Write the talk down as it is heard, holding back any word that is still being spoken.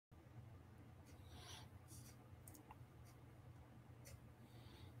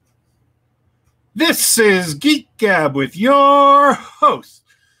This is Geek Gab with your host,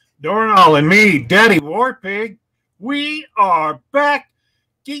 Dornall, and me, Daddy Warpig. We are back.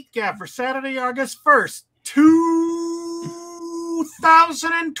 Geek Gab for Saturday, August 1st,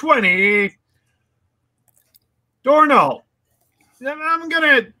 2020. Dornall, I'm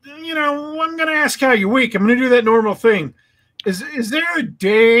gonna ask how your week. I'm gonna do that normal thing. Is there a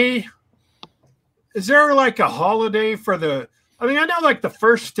day? Is there like a holiday for the? I mean, I know like the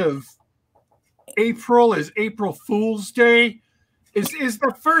 1st of April is April Fool's Day. Is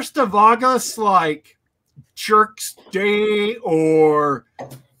the 1st of August like Jerk's Day or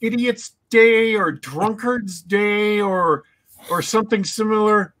Idiot's Day or Drunkard's Day or something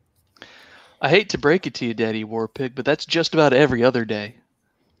similar? I hate to break it to you, Daddy Warpig, but that's just about every other day.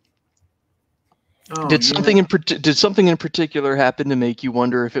 Oh, did something in particular happen to make you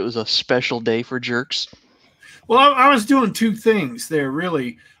wonder if it was a special day for jerks? Well, I was doing two things there,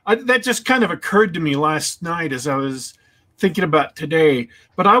 really. That just kind of occurred to me last night as I was thinking about today.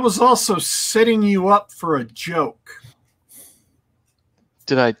 But I was also setting you up for a joke.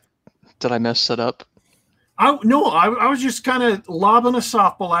 Did I mess that up? I was just kind of lobbing a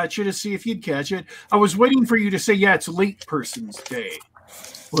softball at you to see if you'd catch it. I was waiting for you to say, yeah, it's late person's day.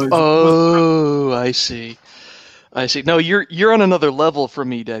 I see. No, you're on another level from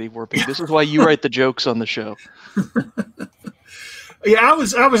me, Daddy Warpig. This is why you write the jokes on the show. Yeah, I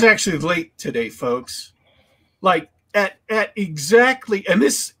was actually late today, folks. Like at exactly, and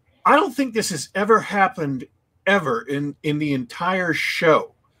this, I don't think this has ever happened ever in the entire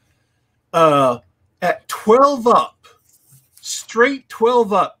show. At 12 up, straight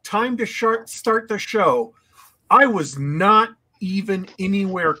 12 up, time to start the show, I was not even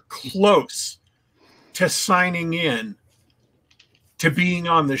anywhere close to signing in to being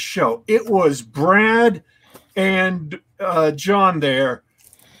on the show. It was Brad and John there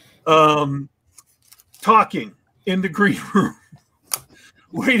talking in the green room,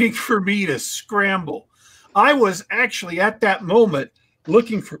 waiting for me to scramble. I was actually at that moment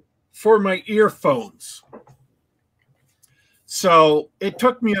looking for my earphones. So it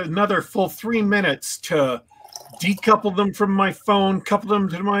took me another full 3 minutes to decouple them from my phone, couple them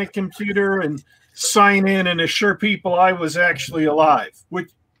to my computer, and sign in and assure people I was actually alive.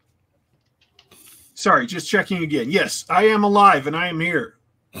 Sorry, just checking again. Yes, I am alive and I am here.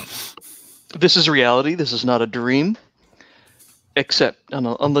 This is reality. This is not a dream. Except,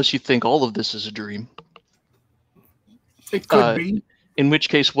 unless you think all of this is a dream. It could be. In which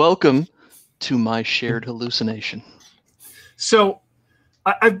case, welcome to my shared hallucination. So,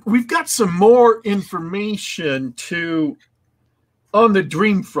 we've got some more information on the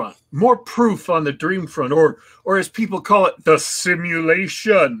dream front, more proof on the dream front, or as people call it, the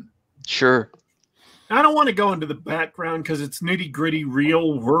simulation. Sure. I don't want to go into the background because it's nitty-gritty,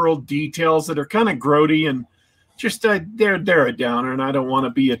 real-world details that are kind of grody and just they're a downer, and I don't want to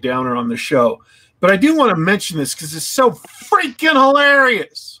be a downer on the show. But I do want to mention this because it's so freaking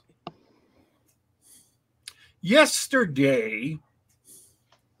hilarious. Yesterday,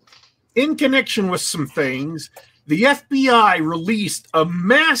 in connection with some things, the FBI released a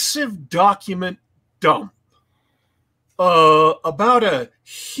massive document dump about a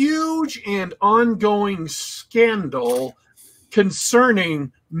huge and ongoing scandal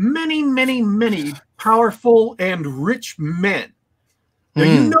concerning many, many, many powerful and rich men. Now,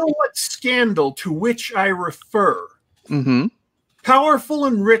 you know what scandal to which I refer. Mm-hmm. Powerful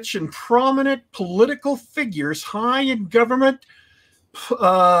and rich and prominent political figures high in government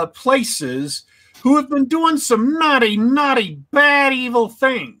places who have been doing some naughty, bad, evil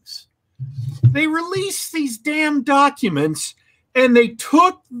things. They released these damn documents and they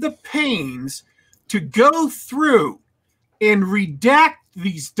took the pains to go through and redact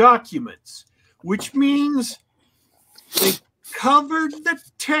these documents, which means they covered the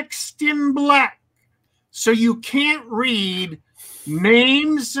text in black so you can't read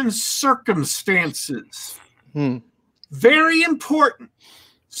names and circumstances. Very important,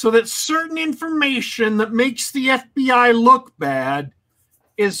 so that certain information that makes the FBI look bad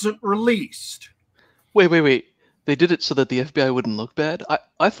isn't released. Wait. They did it so that the FBI wouldn't look bad?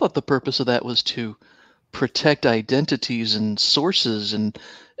 I thought the purpose of that was to protect identities and sources and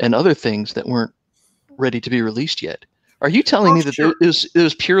other things that weren't ready to be released yet. Are you telling me that sure. it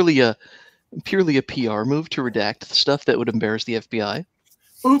was purely a PR move to redact stuff that would embarrass the FBI?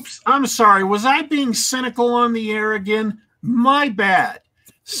 Oops, I'm sorry. Was I being cynical on the air again? My bad.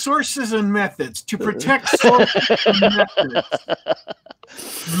 Sources and methods. To protect sources and methods.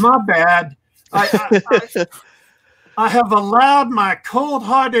 My bad. I have allowed my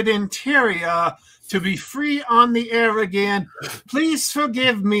cold-hearted interior to be free on the air again. Please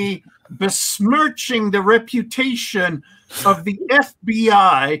forgive me besmirching the reputation of the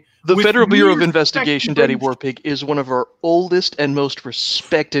FBI. The Federal Bureau of mere Investigation, Daddy speculation. Warpig, is one of our oldest and most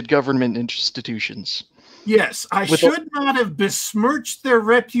respected government institutions. Yes, I should not have besmirched their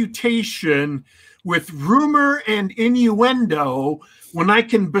reputation with rumor and innuendo when I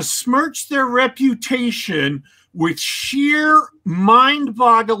can besmirch their reputation with sheer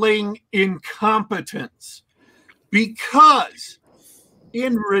mind-boggling incompetence. Because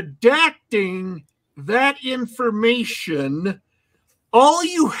in redacting that information, all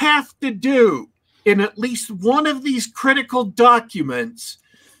you have to do in at least one of these critical documents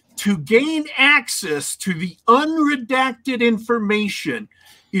to gain access to the unredacted information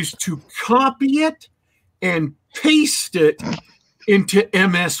is to copy it and paste it into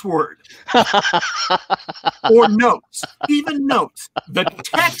MS Word or Notes, even Notes. The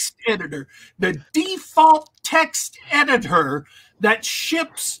text editor, the default text editor that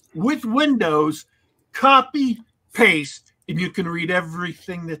ships with Windows, copy, paste, and you can read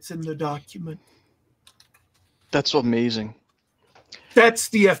everything that's in the document. That's amazing. That's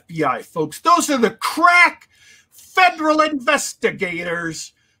the FBI, folks. Those are the crack federal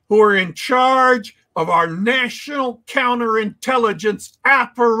investigators who are in charge of our national counterintelligence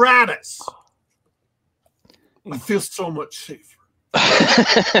apparatus. I feel so much safer.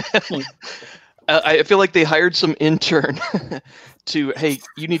 I feel like they hired some intern to, hey,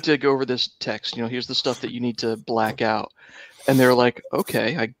 you need to go over this text. You know, here's the stuff that you need to black out. And they're like,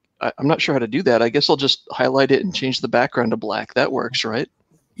 okay, I'm not sure how to do that. I guess I'll just highlight it and change the background to black. That works, right?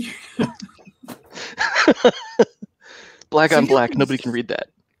 Black on black. Nobody can read that.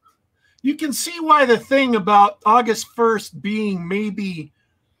 You can see why the thing about August 1st being maybe,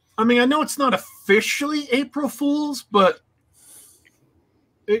 I mean, I know it's not officially April Fool's, but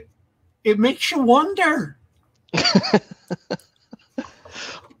it makes you wonder.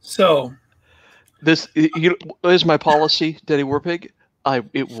 So this is my policy, Daddy Warpig.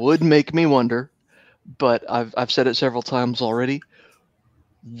 It would make me wonder, but I've said it several times already.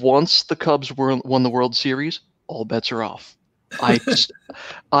 Once the Cubs won the World Series, all bets are off. I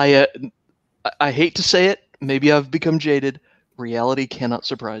hate to say it. Maybe I've become jaded. Reality cannot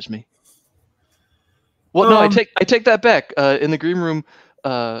surprise me. Well, no, I take that back. In the green room,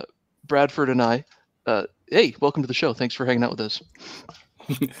 Bradford and I. Hey, welcome to the show. Thanks for hanging out with us.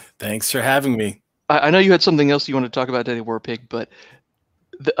 Thanks for having me. I know you had something else you wanted to talk about, Daddy Warpig, but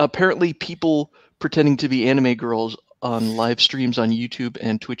apparently people pretending to be anime girls on live streams on YouTube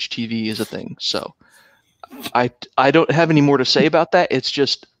and Twitch TV is a thing. So I don't have any more to say about that. It's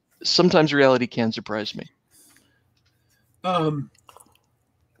just sometimes reality can surprise me.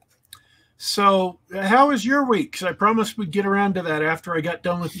 So how was your week? Because I promised we'd get around to that after I got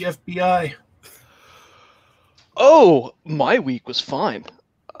done with the FBI. Oh, my week was fine.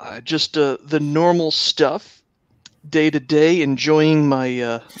 Just the normal stuff, day to day, enjoying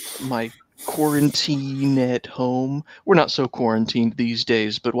my my quarantine at home. We're not so quarantined these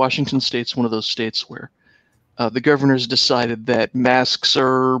days, but Washington State's one of those states where the governor's decided that masks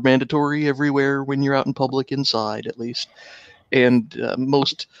are mandatory everywhere when you're out in public, inside at least, and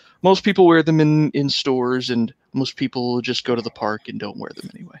most people wear them in stores, and most people just go to the park and don't wear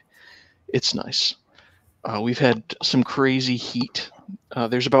them anyway. It's nice. We've had some crazy heat.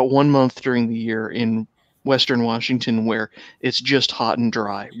 There's about 1 month during the year in Western Washington where it's just hot and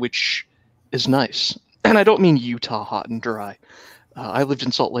dry, which is nice. And I don't mean Utah hot and dry. I lived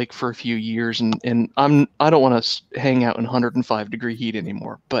in Salt Lake for a few years, and I don't want to hang out in 105-degree heat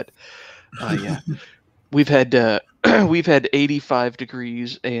anymore. But yeah, we've had 85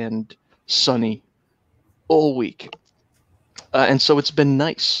 degrees and sunny all week, and so it's been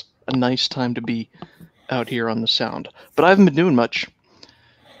nice, a nice time to be out here on the Sound. But I haven't been doing much.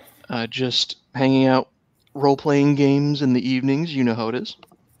 Just hanging out, role-playing games in the evenings. You know how it is.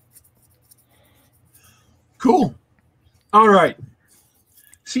 Cool. All right.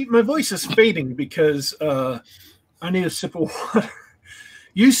 See, my voice is fading because I need a sip of water.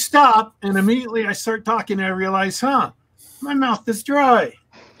 You stop, and immediately I start talking, and I realize, my mouth is dry.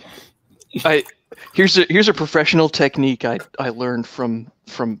 Here's a professional technique I learned from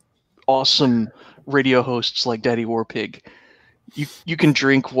awesome radio hosts like Daddy Warpig. You can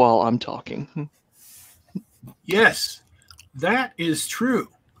drink while I'm talking. Yes, that is true.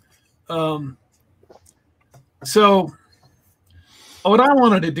 So what I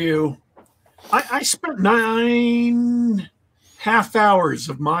wanted to do, I spent 9.5 hours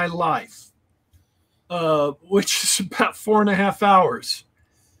of my life, which is about 4.5 hours.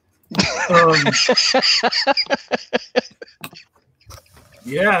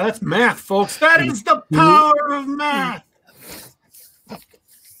 Yeah, that's math, folks. That is the power of math.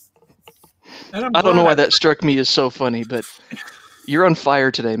 I don't know why that struck me as so funny, but you're on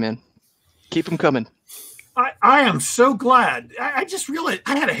fire today, man. Keep them coming. I am so glad. I just realized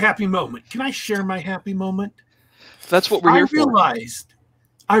I had a happy moment. Can I share my happy moment? That's what we're here for.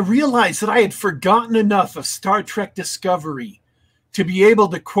 I realized that I had forgotten enough of Star Trek Discovery to be able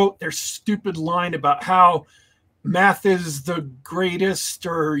to quote their stupid line about how math is the greatest,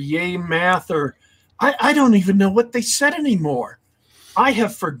 or yay math, or I don't even know what they said anymore. I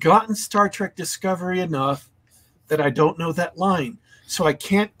have forgotten Star Trek Discovery enough that I don't know that line, so I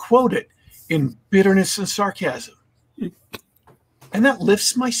can't quote it in bitterness and sarcasm. And that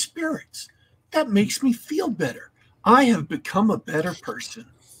lifts my spirits. That makes me feel better. I have become a better person.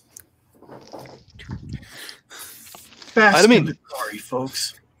 Sorry,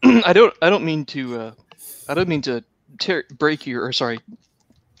 folks. I don't mean to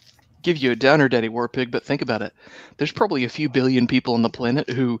give you a downer, Daddy Warpig, but think about it. There's probably a few billion people on the planet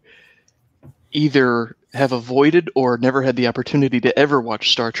who either have avoided or never had the opportunity to ever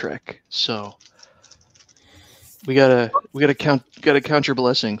watch Star Trek. So we gotta count your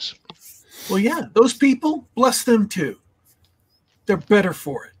blessings. Well, yeah, those people, bless them too. They're better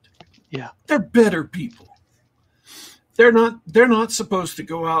for it. Yeah, they're better people. They're not supposed to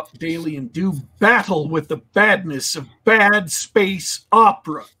go out daily and do battle with the badness of bad space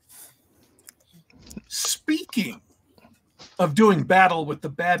opera. Speaking of doing battle with the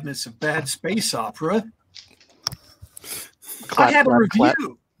badness of bad space opera, I had a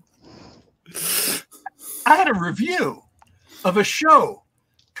review of a show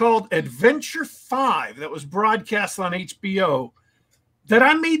called Adventure 5 that was broadcast on HBO that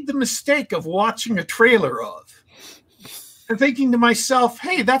I made the mistake of watching a trailer of and thinking to myself,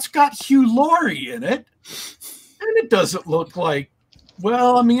 hey, that's got Hugh Laurie in it. And it doesn't look like,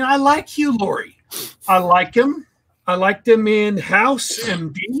 well, I mean, I like Hugh Laurie. I like him. I liked him in House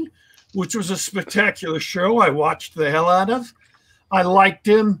MD, which was a spectacular show I watched the hell out of. I liked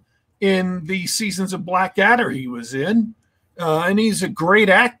him in the seasons of Blackadder he was in. And he's a great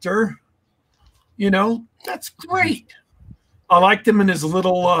actor. You know, that's great. I liked him in his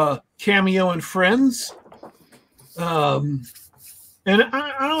little cameo in Friends. And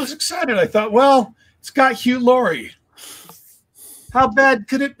I was excited. I thought, well, it's got Hugh Laurie. How bad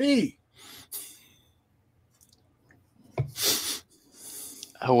could it be?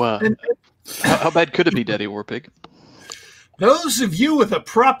 How bad could it be, Daddy Warpig? Those of you with a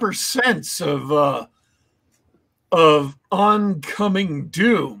proper sense of oncoming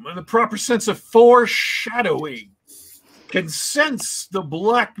doom and a proper sense of foreshadowing can sense the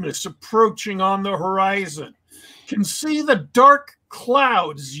blackness approaching on the horizon, can see the dark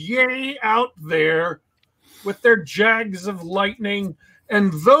clouds yay out there with their jags of lightning,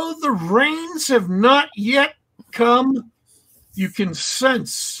 and though the rains have not yet come, you can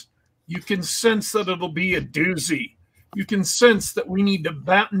sense that it'll be a doozy. You can sense that we need to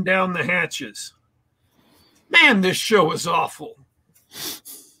batten down the hatches. Man, this show is awful.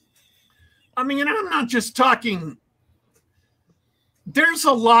 I mean, I'm not just talking. There's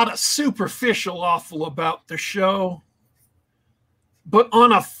a lot of superficial awful about the show. But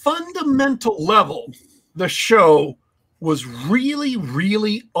on a fundamental level, the show was really,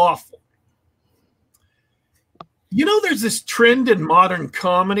 really awful. You know, there's this trend in modern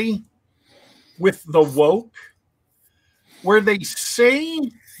comedy with the woke, where they say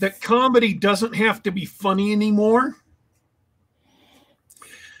that comedy doesn't have to be funny anymore.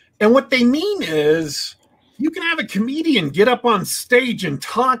 And what they mean is you can have a comedian get up on stage and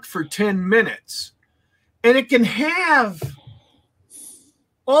talk for 10 minutes, and it can have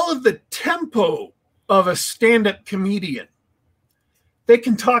all of the tempo of a stand-up comedian. They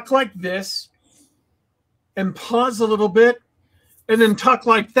can talk like this and pause a little bit and then talk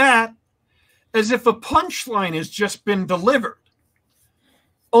like that as if a punchline has just been delivered.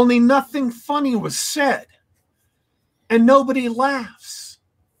 Only nothing funny was said and nobody laughs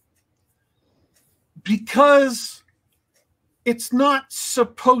because it's not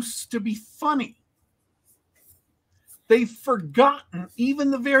supposed to be funny. They've forgotten even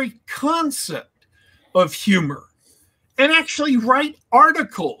the very concept of humor and actually write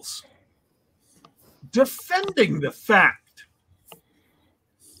articles defending the fact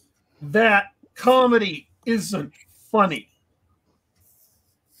that comedy isn't funny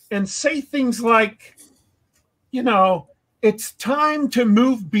and say things like, you know, it's time to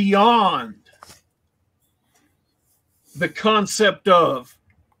move beyond the concept of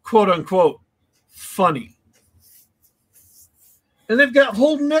quote unquote funny. And they've got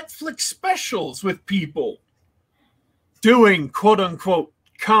whole Netflix specials with people doing quote unquote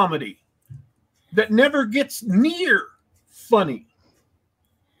comedy that never gets near funny.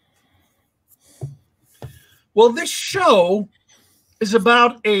 Well, this show is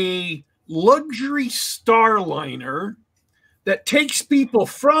about a luxury starliner that takes people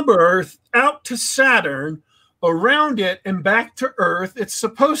from Earth out to Saturn, around it, and back to Earth. It's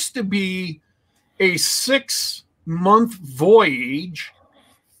supposed to be a 6-month voyage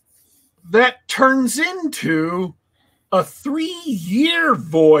that turns into a 3-year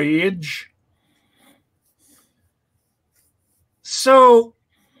voyage. So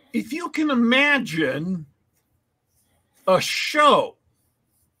if you can imagine a show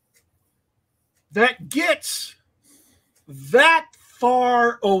that gets that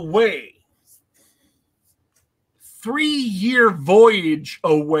far away, 3-year voyage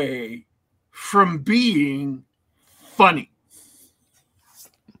away from being funny.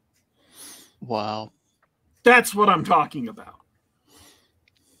 Wow. That's what I'm talking about.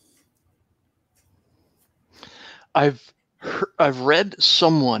 I've read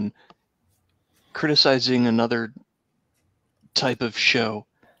someone criticizing another type of show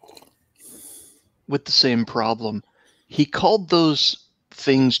with the same problem. He called those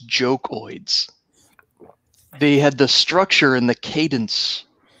things jokeoids. They had the structure and the cadence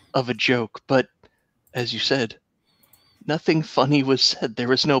of a joke, but as you said, nothing funny was said. There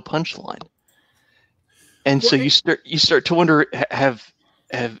was no punchline. And so you start to wonder, has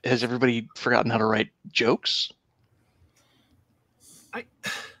everybody forgotten how to write jokes?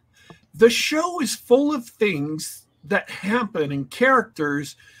 The show is full of things that happen and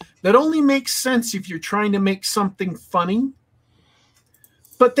characters that only make sense if you're trying to make something funny,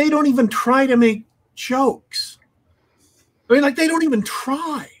 but they don't even try to make jokes. I mean, like, they don't even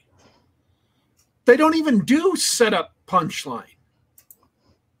try. They don't even do setup punchline.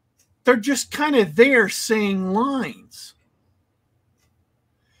 They're just kind of there saying lines.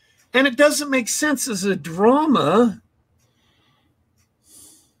 And it doesn't make sense as a drama.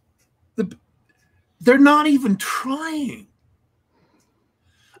 They're not even trying.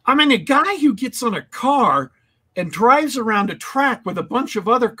 I mean, a guy who gets on a car and drives around a track with a bunch of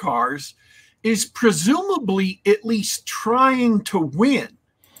other cars is presumably at least trying to win,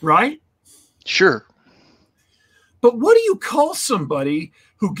 right? Sure. But what do you call somebody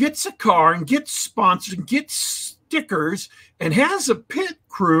who gets a car and gets sponsored and gets stickers and has a pit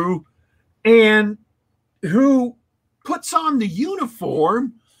crew and who puts on the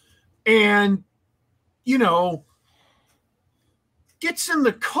uniform and, you know, gets in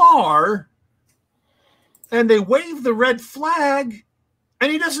the car and they wave the red flag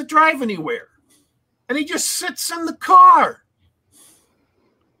and he doesn't drive anywhere and he just sits in the car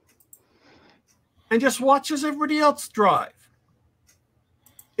and just watches everybody else drive?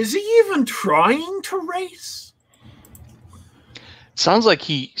 Is he even trying to race? Sounds like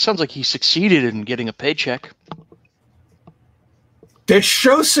he succeeded in getting a paycheck. This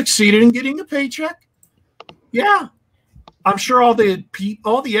show succeeded in getting a paycheck. Yeah, I'm sure all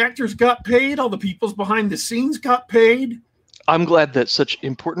the actors got paid. All the people behind the scenes got paid. I'm glad that such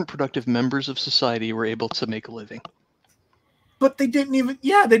important, productive members of society were able to make a living. But they didn't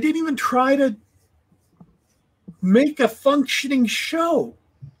even try to make a functioning show.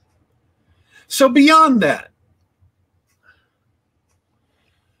 So beyond that,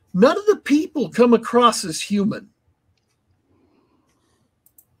 none of the people come across as human.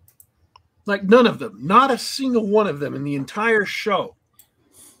 Like, none of them. Not a single one of them in the entire show.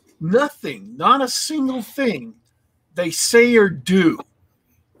 Nothing, not a single thing they say or do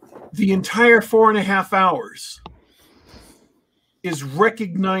the entire 4.5 hours is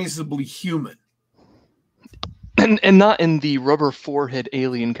recognizably human. And not in the rubber forehead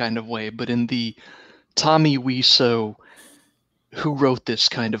alien kind of way, but in the Tommy Wiseau, who wrote this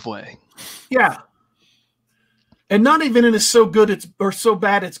kind of way. Yeah. And not even in a so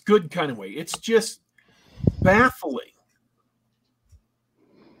bad it's good kind of way. It's just baffling.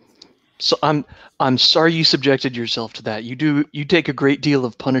 So I'm sorry you subjected yourself to that. You take a great deal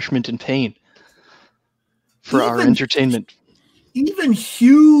of punishment and pain for our entertainment. Even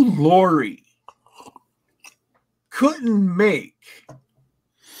Hugh Laurie couldn't make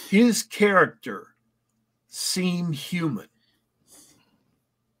his character seem human.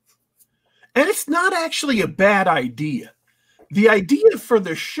 And it's not actually a bad idea. The idea for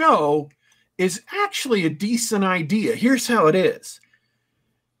the show is actually a decent idea. Here's how it is.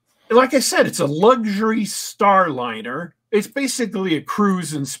 Like I said, it's a luxury starliner. It's basically a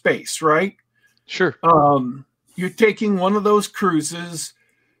cruise in space, right? Sure. You're taking one of those cruises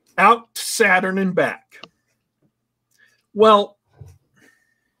out to Saturn and back. Well,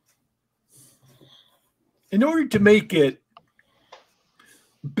 in order to make it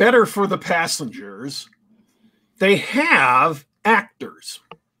better for the passengers, they have actors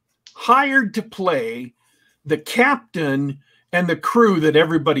hired to play the captain and the crew that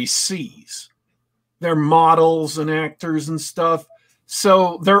everybody sees. They're models and actors and stuff.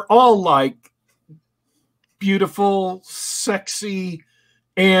 So they're all like beautiful, sexy,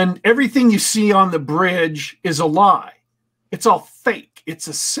 and everything you see on the bridge is a lie. It's all fake. It's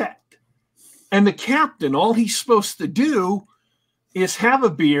a set. And the captain, all he's supposed to do is have a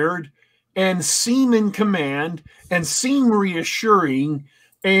beard and seem in command and seem reassuring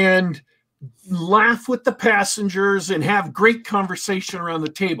and laugh with the passengers and have great conversation around the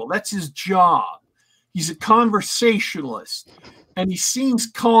table. That's his job. He's a conversationalist and he seems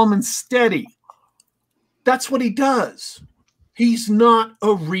calm and steady. That's what he does. He's not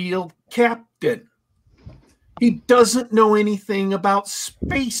a real captain. He doesn't know anything about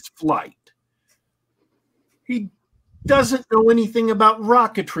space flight. He doesn't know anything about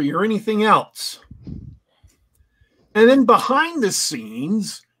rocketry or anything else. And then behind the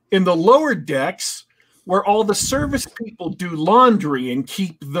scenes, in the lower decks, where all the service people do laundry and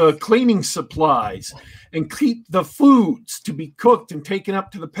keep the cleaning supplies and keep the foods to be cooked and taken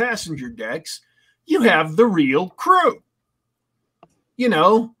up to the passenger decks, you have the real crew. You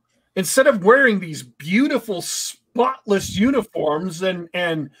know, instead of wearing these beautiful spotless uniforms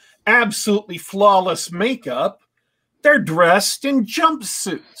and absolutely flawless makeup, they're dressed in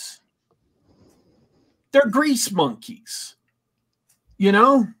jumpsuits. They're grease monkeys. You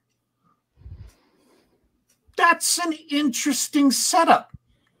know? That's an interesting setup.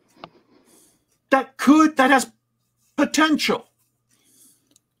 That has potential.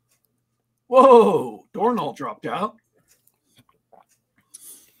 Whoa, Dornall dropped out.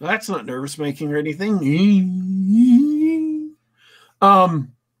 That's not nervous making or anything.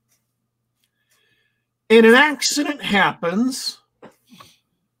 And an accident happens,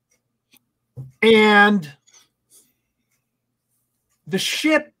 and the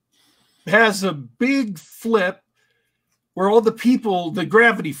ship has a big flip where all the people, the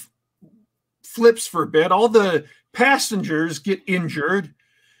gravity flips for a bit, all the passengers get injured,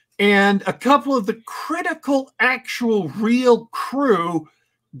 and a couple of the critical, actual, real crew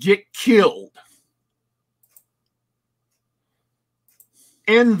get killed.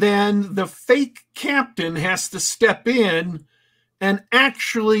 And then the fake captain has to step in and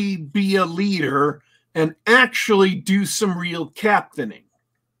actually be a leader and actually do some real captaining.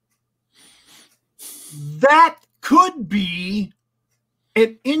 That could be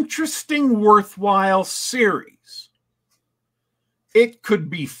an interesting, worthwhile series. It could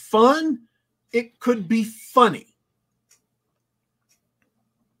be fun. It could be funny.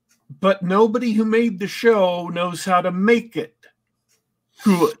 But nobody who made the show knows how to make it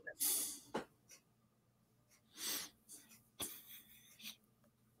good.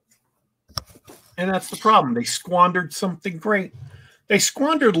 And that's the problem. They squandered something great. They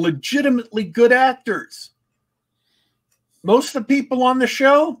squandered legitimately good actors. Most of the people on the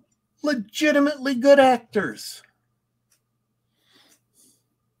show, legitimately good actors.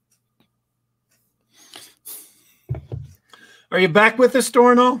 Are you back with us,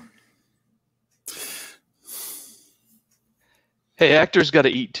 Dorno? Hey, actors got to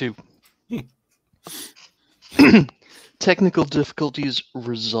eat too. Technical difficulties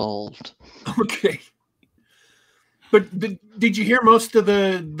resolved. Okay. But did you hear most of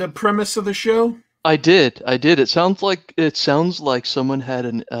the premise of the show? I did. It sounds like someone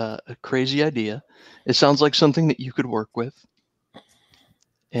had a crazy idea. It sounds like something that you could work with.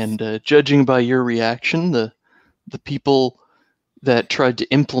 And judging by your reaction, the people that tried to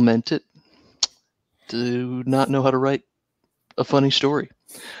implement it do not know how to write a funny story.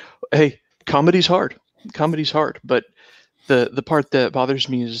 Hey, comedy's hard. But the part that bothers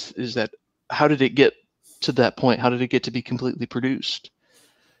me is that how did it get to that point? How did it get to be completely produced?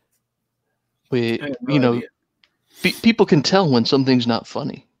 People can tell when something's not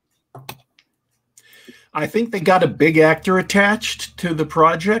funny. I think they got a big actor attached to the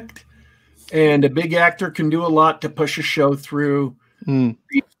project, and a big actor can do a lot to push a show through. Mm.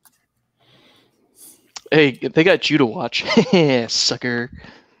 Hey, they got you to watch. Sucker.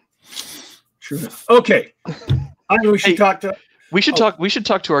 True enough. Okay. I know we should talk to. We should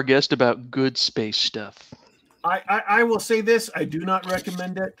talk to our guest about good space stuff. I will say this: I do not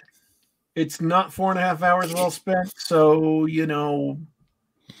recommend it. It's not 4.5 hours well spent. So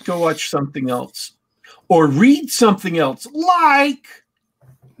go watch something else, or read something else, like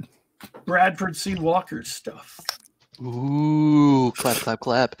Bradford C. Walker's stuff. Ooh, clap, clap,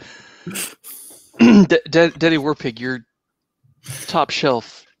 clap. Daddy Warpig, your top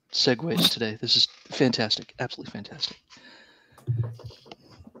shelf segues today. This is fantastic. Absolutely fantastic.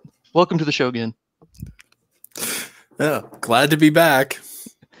 Welcome to the show again. Yeah, glad to be back.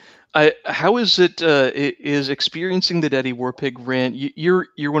 How is it? Is experiencing the Daddy Warpig rant?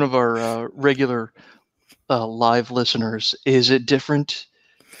 You're one of our regular live listeners. Is it different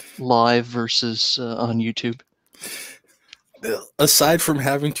live versus on YouTube? Aside from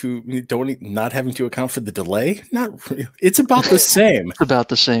not having to account for the delay, not really. It's about the same. It's about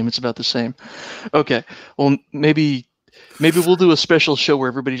the same. It's about the same. Okay. Well, maybe we'll do a special show where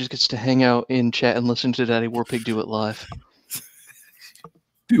everybody just gets to hang out in chat and listen to Daddy Warpig do it live.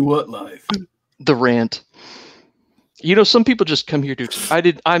 Do what live? The rant. You know, some people just come here to.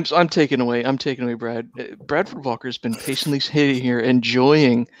 I'm taking away. Brad. Bradford Walker's been patiently sitting here,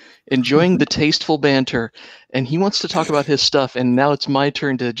 enjoying the tasteful banter, and he wants to talk about his stuff. And now it's my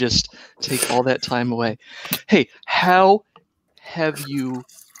turn to just take all that time away. Hey, how have you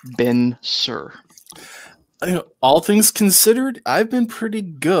been, sir? All things considered, I've been pretty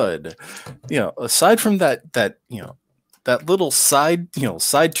good. Aside from that little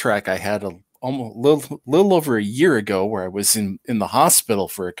sidetrack I had almost little over a year ago, where I was in the hospital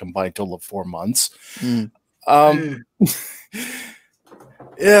for a combined total of 4 months.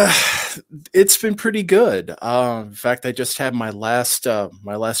 Yeah, it's been pretty good. In fact, I just had my last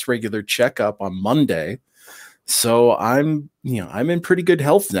regular checkup on Monday, so I'm in pretty good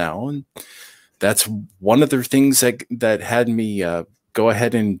health now, and that's one of the things that had me go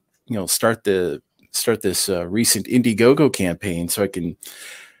ahead and start this recent Indiegogo campaign, so I can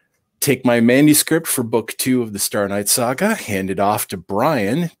take my manuscript for book 2 of the Star Knight Saga, hand it off to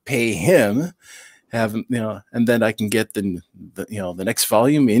Brian, pay him, and then I can get the next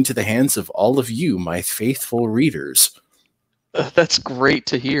volume into the hands of all of you, my faithful readers. That's great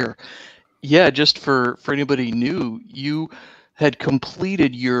to hear. Yeah, just for anybody new, you had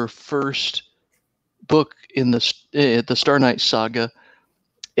completed your first book in the Star Knight Saga,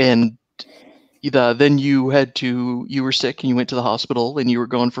 and then you were sick and you went to the hospital and you were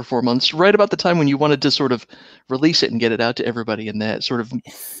gone for 4 months, right about the time when you wanted to sort of release it and get it out to everybody, and that sort of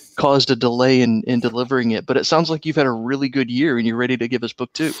caused a delay in delivering it. But it sounds like you've had a really good year and you're ready to give us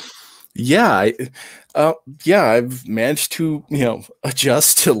book 2. Yeah, I've managed to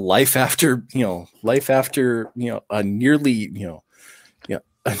adjust to life after a nearly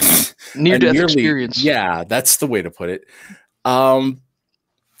near-death experience. Yeah, that's the way to put it. All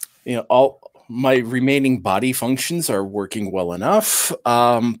my remaining body functions are working well enough.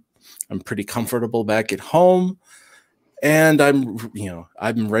 I'm pretty comfortable back at home, and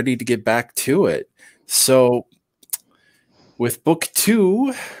I'm ready to get back to it. So with book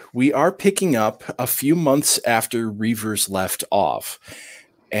 2, we are picking up a few months after Reavers left off,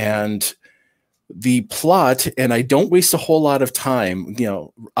 and the plot, and I don't waste a whole lot of time,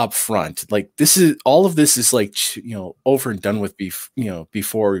 up front. Like all of this is like, over and done with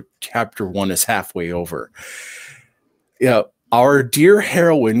before chapter 1 is halfway over. Our dear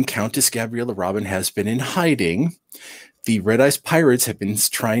heroine, Countess Gabriella Robin, has been in hiding. The Red Eyes Pirates have been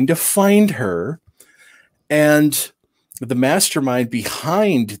trying to find her, and the mastermind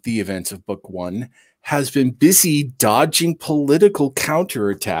behind the events of book 1 has been busy dodging political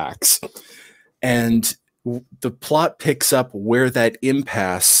counterattacks. And the plot picks up where that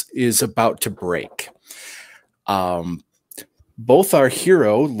impasse is about to break. Both our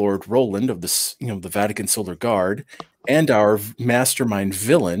hero, Lord Roland of the Vatican Solar Guard, and our mastermind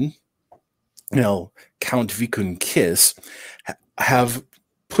villain, Count Vikun Kiss, have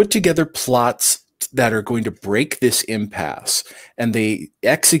put together plots that are going to break this impasse, and they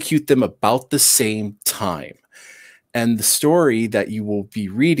execute them about the same time. And the story that you will be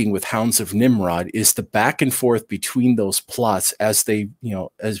reading with Hounds of Nimrod is the back and forth between those plots as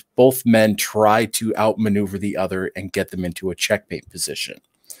as both men try to outmaneuver the other and get them into a checkmate position.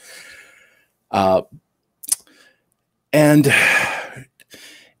 And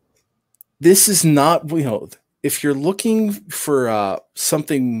this is not, if you're looking for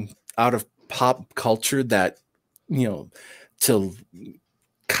something out of pop culture that, to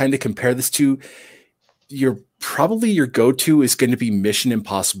kind of compare this to, your go-to is going to be Mission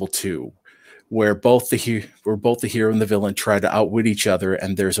Impossible 2, where both the hero and the villain try to outwit each other,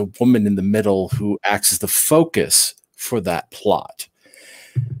 and there's a woman in the middle who acts as the focus for that plot.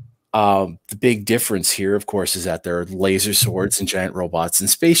 The big difference here, of course, is that there are laser swords and giant robots and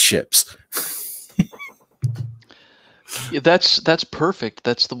spaceships. Yeah, that's perfect.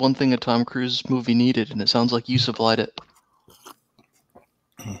 That's the one thing a Tom Cruise movie needed, and it sounds like you supplied it.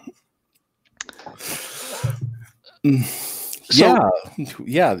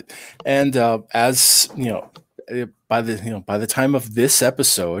 Yeah, and as by the time of this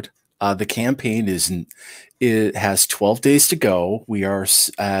episode, The campaign it has 12 days to go. We are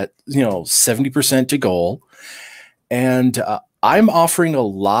at 70% to goal, and I'm offering a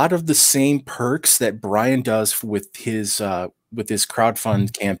lot of the same perks that Brian does with his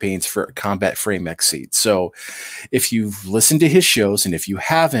crowdfund campaigns for Combat Frame Exceed. So if you've listened to his shows, and if you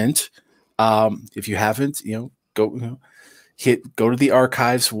haven't, go to the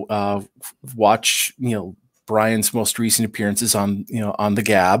archives, watch Brian's most recent appearances on the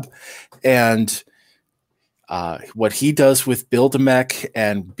Gab, and what he does with Build a Mech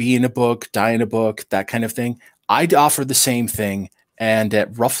and Be in a Book, Die in a Book, that kind of thing. I'd offer the same thing, and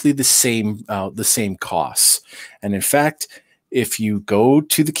at roughly the same costs. And in fact, if you go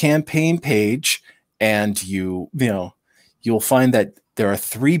to the campaign page, and you'll find that there are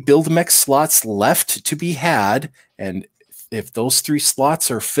 3 Build a Mech slots left to be had, and if those 3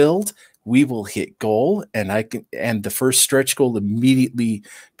 slots are filled, we will hit goal, and the first stretch goal immediately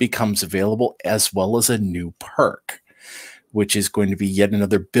becomes available, as well as a new perk, which is going to be yet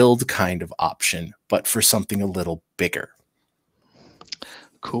another build kind of option, but for something a little bigger.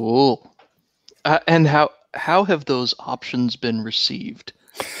 Cool. And how have those options been received?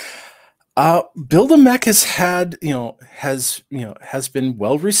 Build a Mech has been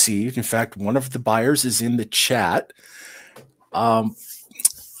well received. In fact, one of the buyers is in the chat.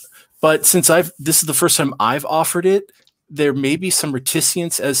 But since this is the first time I've offered it, there may be some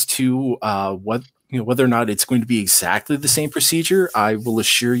reticence as to whether or not it's going to be exactly the same procedure. I will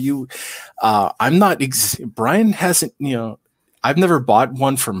assure you, I'm not. Brian hasn't. I've never bought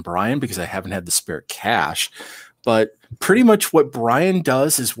one from Brian because I haven't had the spare cash. But pretty much what Brian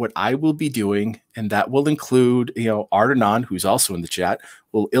does is what I will be doing, and that will include, Ardenon, who's also in the chat,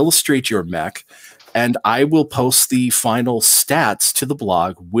 will illustrate your mech. And I will post the final stats to the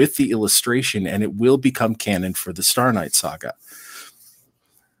blog with the illustration, and it will become canon for the Star Knight saga.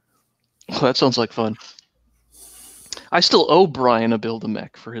 Well, that sounds like fun. I still owe Brian a Build a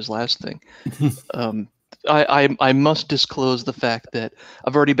Mech for his last thing. I must disclose the fact that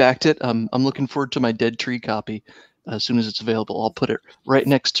I've already backed it. I'm looking forward to my Dead Tree copy as soon as it's available. I'll put it right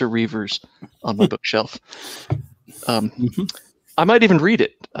next to Reavers on my bookshelf. I might even read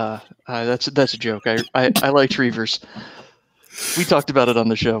it. That's a joke. I like Reavers. We talked about it on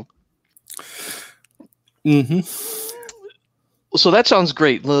the show. So that sounds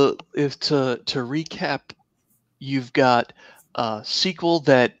great. If to recap, you've got a sequel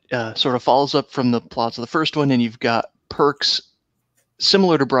that sort of follows up from the plots of the first one, and you've got perks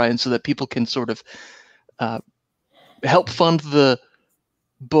similar to Brian, so that people can sort of help fund the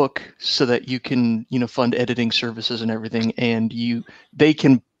book, so that you can fund editing services and everything, and they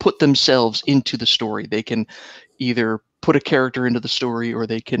can put themselves into the story. They can either put a character into the story, or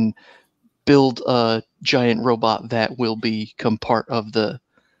they can build a giant robot that will become part of the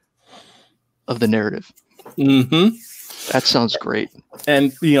narrative. That sounds great.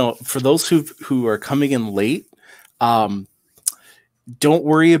 And for those who are coming in late, don't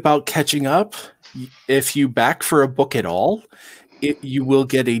worry about catching up. If you back for a book at all, you will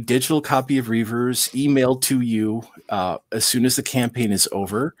get a digital copy of Reavers emailed to you as soon as the campaign is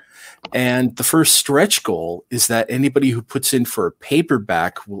over. And the first stretch goal is that anybody who puts in for a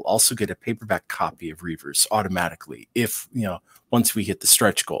paperback will also get a paperback copy of Reavers automatically, if once we hit the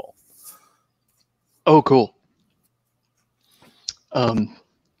stretch goal. Oh, cool. I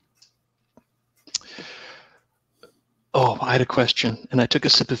had a question, and I took a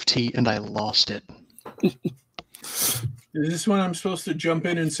sip of tea, and I lost it. Is this when I'm supposed to jump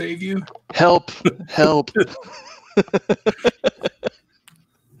in and save you? Help! Help!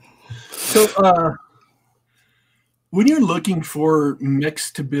 So, when you're looking for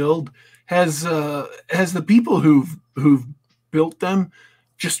mechs to build, has the people who've built them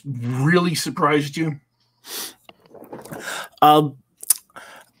just really surprised you? I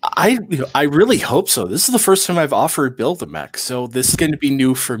really hope so. This is the first time I've offered Build a Mech, so this is going to be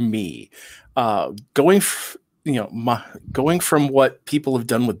new for me. Going from what people have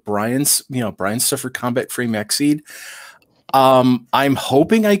done with Brian's stuff for Combat Frame Exceed, I'm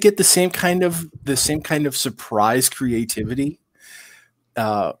hoping I get the same kind of surprise creativity,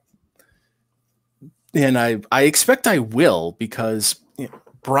 and I expect I will, because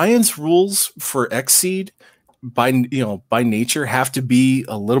Brian's rules for Exceed by nature have to be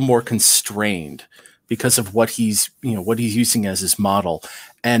a little more constrained because of what he's using as his model.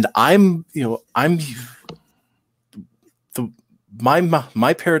 And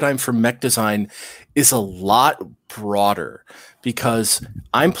my paradigm for mech design is a lot broader because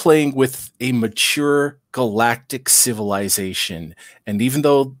I'm playing with a mature galactic civilization, and even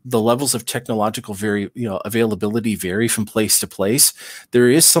though the levels of technological availability vary from place to place, there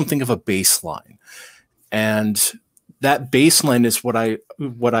is something of a baseline, and that baseline is what I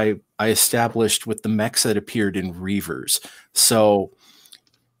established with the mechs that appeared in Reavers. So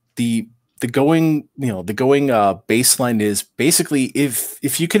the going baseline is basically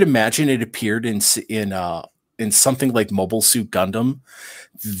if you could imagine it appeared in something like Mobile Suit Gundam,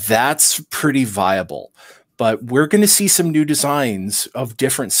 that's pretty viable. But we're going to see some new designs of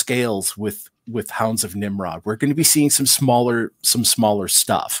different scales with Hounds of Nimrod. We're going to be seeing some smaller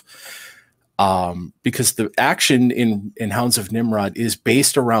stuff. Because the action in Hounds of Nimrod is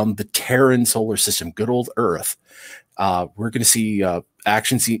based around the Terran solar system, good old Earth. We're going to see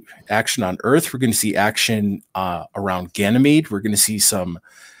action on Earth. We're going to see action around Ganymede. We're going to see some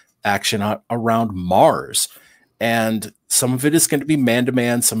action around Mars. And some of it is going to be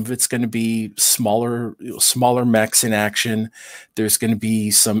man-to-man. Some of it's going to be smaller mechs in action. There's going to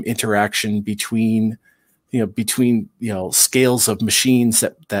be some interaction between scales of machines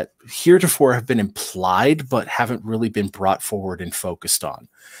that heretofore have been implied but haven't really been brought forward and focused on.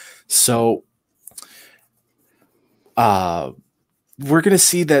 So we're going to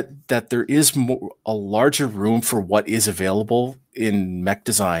see that there is a larger room for what is available in mech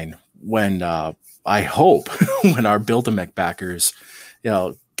design when I hope when our Build-A-Mech backers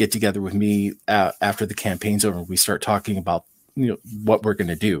get together with me after the campaign's over and we start talking about what we're going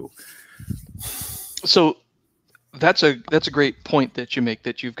to do. So that's a great point that you make,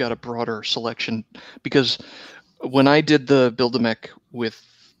 that you've got a broader selection, because when I did the Build-A-Mech with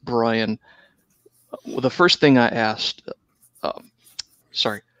Brian, the first thing I asked, let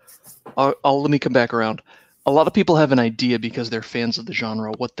me come back around. A lot of people have an idea because they're fans of the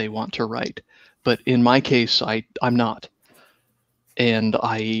genre what they want to write, but in my case, I'm not. And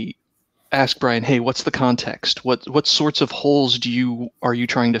I asked Brian, hey, what's the context? What sorts of holes are you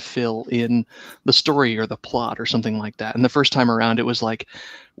trying to fill in the story or the plot or something like that? And the first time around, it was like,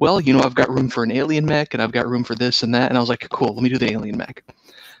 well, I've got room for an alien mech and I've got room for this and that. And I was like, cool, let me do the alien mech.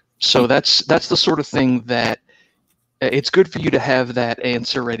 So that's the sort of thing that it's good for you to have that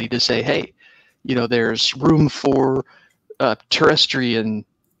answer ready to say, hey, there's room for terrestrial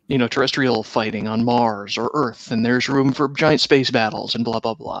fighting on Mars or Earth, and there's room for giant space battles and blah,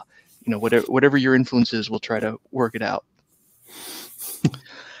 blah, blah. Whatever your influence is, we'll try to work it out.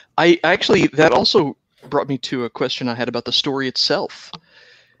 That also brought me to a question I had about the story itself.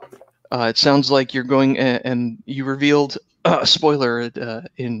 It sounds like you're going, and you revealed, spoiler,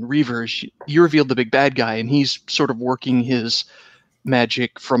 in Reavers, you revealed the big bad guy, and he's sort of working his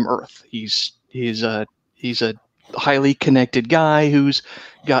magic from Earth. He's a highly connected guy who's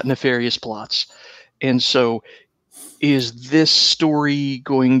got nefarious plots. And so is this story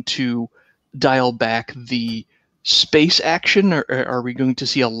going to dial back the space action, or are we going to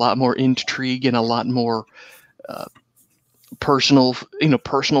see a lot more intrigue and a lot more personal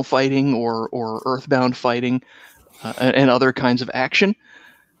fighting or earthbound fighting and other kinds of action,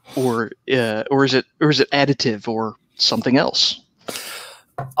 or is it additive or something else?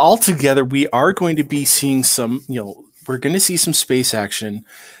 Altogether, we are going to be seeing some, we're going to see some space action,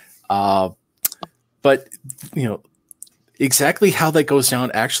 but exactly how that goes down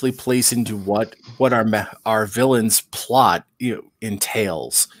actually plays into what our villain's plot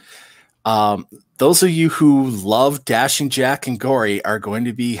entails. Those of you who love Dashing Jack and Gory are going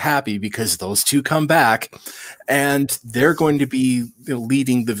to be happy because those two come back, and they're going to be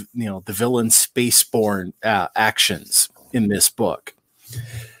leading the villain's spaceborne actions in this book.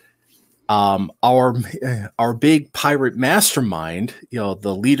 Our big pirate mastermind,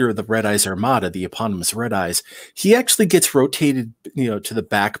 the leader of the Red Eyes Armada, the eponymous Red Eyes, he actually gets rotated, to the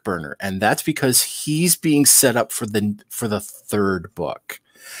back burner, and that's because he's being set up for the third book.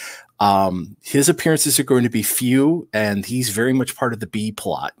 His appearances are going to be few, and he's very much part of the B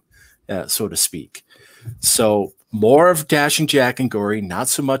plot, so to speak. So more of Dashing Jack and Gory, not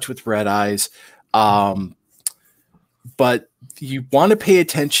so much with Red Eyes, but you want to pay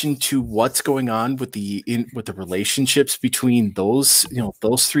attention to what's going on with the relationships between those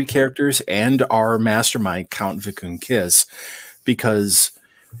three characters and our mastermind, Count Vikun Kiss, because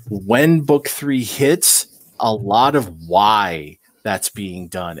when book 3 hits, a lot of why that's being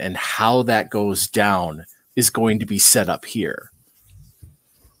done and how that goes down is going to be set up here.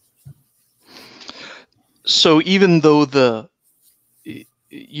 So even though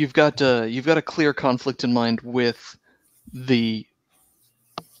you've got a clear conflict in mind with the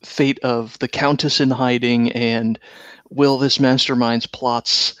fate of the Countess in hiding and will this mastermind's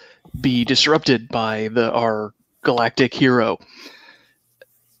plots be disrupted by our galactic hero?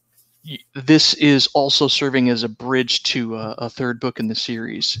 This is also serving as a bridge to a third book in the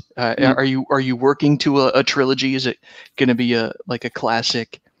series. Are you working to a trilogy? Is it going to be a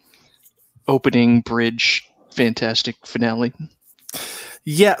classic opening, bridge, fantastic finale?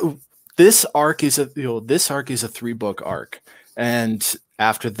 Yeah, this arc is a 3-book arc, and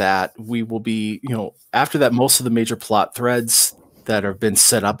after that we will be after that most of the major plot threads that have been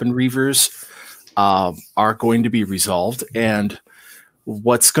set up in Reavers are going to be resolved, and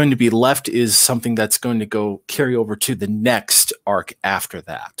what's going to be left is something that's going to carry over to the next arc after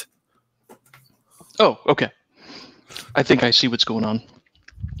that. Oh, okay. I think I see what's going on.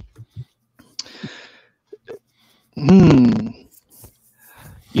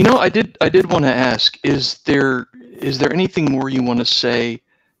 I did want to ask, is there anything more you want to say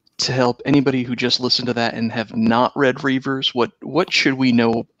to help anybody who just listened to that and have not read Reavers? What should we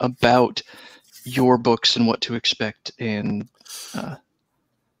know about your books and what to expect? And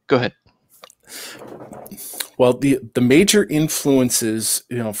go ahead. Well, the major influences,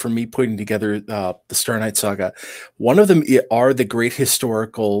 for me putting together the Star Knight Saga, one of them are the great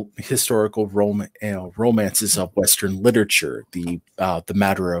historical romances of Western literature. The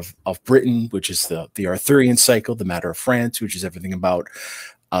matter of Britain, which is the Arthurian cycle, the matter of France, which is everything about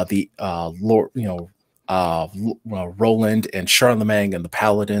Roland and Charlemagne and the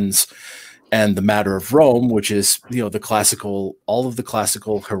Paladins, and the matter of Rome, which is all of the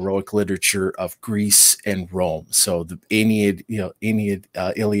classical heroic literature of Greece and Rome. So the Aeneid,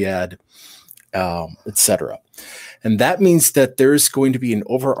 Iliad, etc. And that means that there's going to be an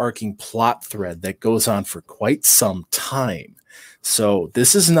overarching plot thread that goes on for quite some time. So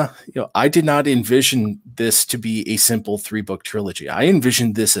this is not, I did not envision this to be a simple 3-book trilogy. I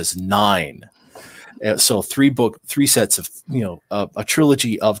envisioned this as 9. So 3 sets of, a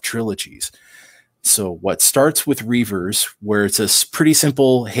trilogy of trilogies. So what starts with Reavers, where it's a pretty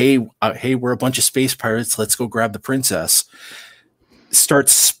simple, hey, we're a bunch of space pirates, let's go grab the princess,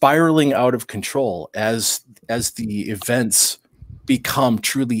 starts spiraling out of control as the events become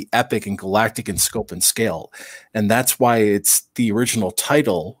truly epic and galactic in scope and scale. And that's why the original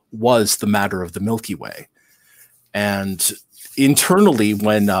title was The Matter of the Milky Way. And internally,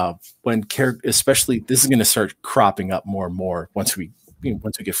 especially this is going to start cropping up more and more once we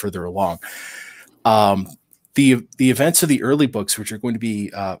get further along. The events of the early books, which are going to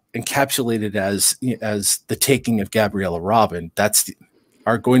be encapsulated as the taking of Gabriella Robin,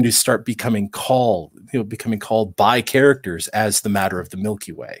 are going to start becoming called by characters as The Matter of the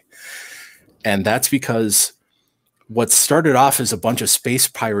Milky Way. And that's because what started off as a bunch of space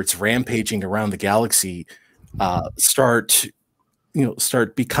pirates rampaging around the galaxy start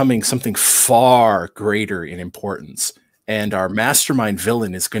becoming something far greater in importance. And our mastermind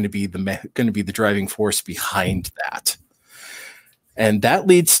villain is going to be the driving force behind that. And that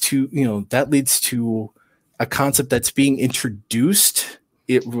leads to a concept that's being introduced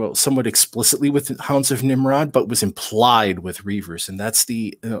somewhat explicitly with Hounds of Nimrod, but was implied with Reavers, and that's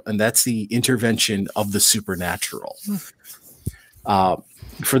the intervention of the supernatural.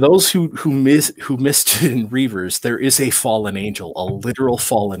 For those who missed it in Reavers, there is a fallen angel, a literal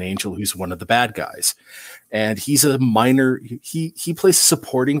fallen angel, who's one of the bad guys, and he's a minor. He plays a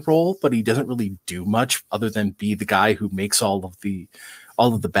supporting role, but he doesn't really do much other than be the guy who makes all of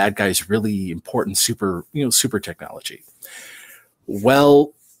the bad guys really important super technology.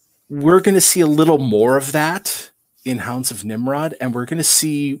 Well, we're going to see a little more of that in Hounds of Nimrod, and we're going to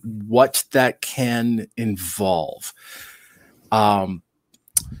see what that can involve. We're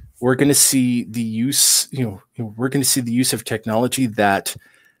going to see the use, we're going to see the use of technology that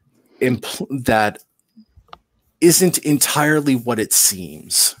isn't entirely what it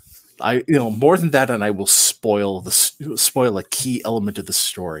seems. More than that, and I will spoil a key element of the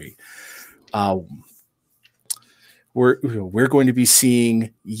story. We're going to be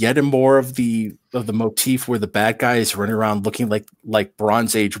seeing yet more of the motif where the bad guys run around looking like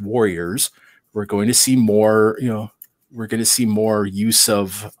Bronze Age warriors. We're going to see more, we're going to see more use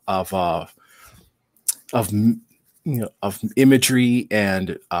of imagery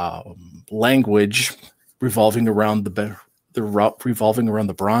and language revolving around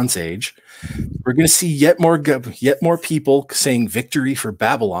the Bronze Age. We're going to see yet more people saying "Victory for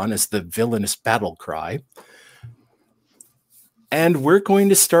Babylon" as the villainous battle cry. And we're going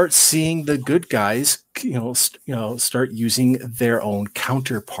to start seeing the good guys, start using their own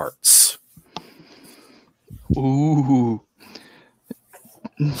counterparts. Ooh,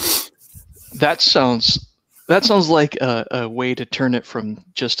 that sounds like a way to turn it from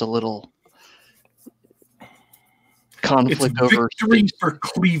just a little conflict over victory for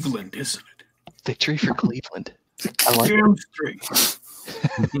Cleveland, isn't it? Victory for Cleveland. I like Damn straight.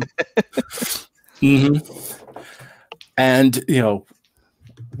 And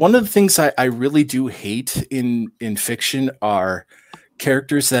one of the things I really do hate in fiction are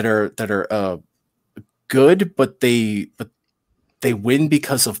characters that are good, but they win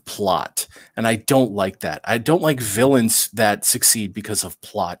because of plot, and I don't like that. I don't like villains that succeed because of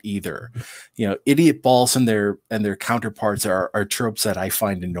plot either. Idiot balls and their counterparts are tropes that I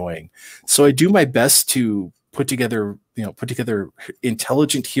find annoying. So I do my best to put together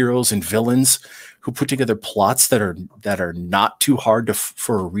intelligent heroes and villains who put together plots that are not too hard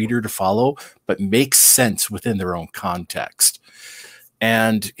for a reader to follow, but make sense within their own context.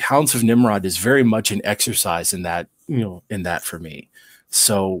 And Hounds of Nimrod is very much an exercise in that, for me.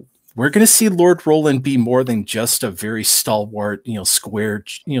 So we're going to see Lord Roland be more than just a very stalwart,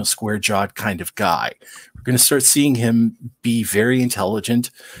 square-jawed kind of guy. We're going to start seeing him be very intelligent,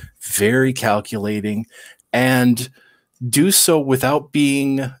 very calculating, and do so without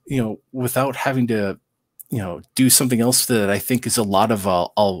being, without having to, do something else that I think is a lot of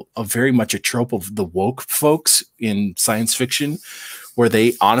a very much a trope of the woke folks in science fiction, where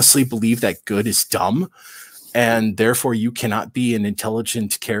they honestly believe that good is dumb, and therefore you cannot be an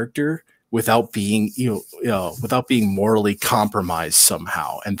intelligent character without being, without being morally compromised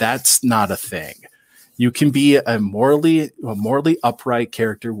somehow. And that's not a thing. You can be a morally upright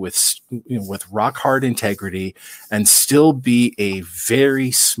character with rock hard integrity and still be a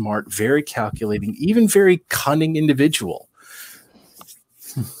very smart, very calculating, even very cunning individual.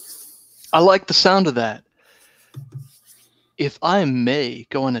 I like the sound of that. If I may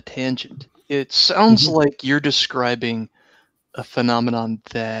go on a tangent, it sounds like you're describing a phenomenon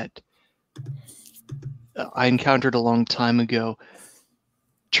that I encountered a long time ago,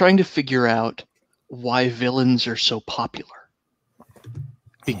 trying to figure out why villains are so popular.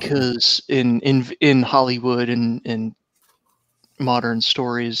 Because in Hollywood and in modern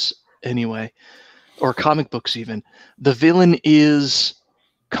stories anyway, or comic books even, the villain is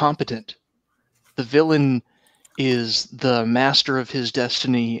competent. The villain is the master of his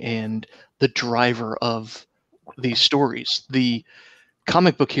destiny and the driver of these stories. The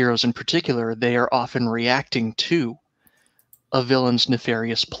comic book heroes in particular, they are often reacting to a villain's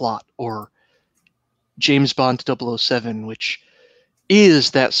nefarious plot, or James Bond 007, which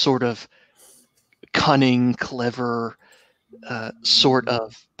is that sort of cunning, clever sort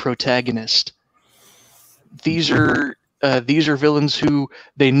of protagonist. These are villains who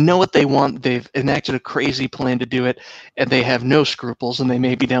they know what they want. They've enacted a crazy plan to do it, and they have no scruples, and they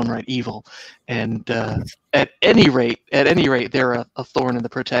may be downright evil. And at any rate, they're a thorn in the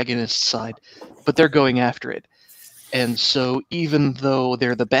protagonist's side, but they're going after it. And so, even though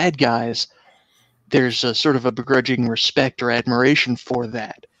they're the bad guys, there's a sort of a begrudging respect or admiration for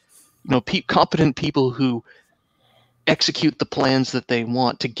that. Competent people who execute the plans that they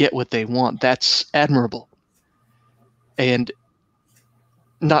want to get what they want. That's admirable. And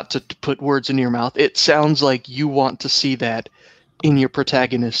not to put words in your mouth, it sounds like you want to see that in your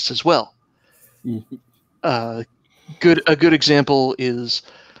protagonists as well. Mm-hmm. A good example is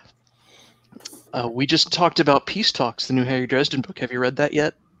we just talked about Peace Talks, the new Harry Dresden book. Have you read that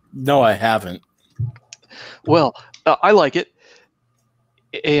yet? No, I haven't. Well, I like it.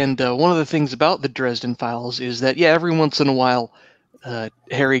 And one of the things about the Dresden Files is that, every once in a while,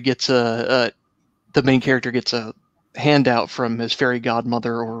 Harry gets the main character gets a handout from his fairy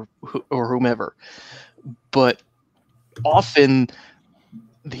godmother or whomever, but often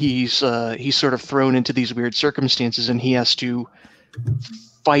he's sort of thrown into these weird circumstances, and he has to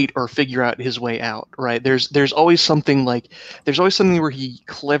fight or figure out his way out. Right? There's always something where he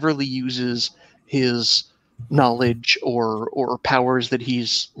cleverly uses his knowledge or powers that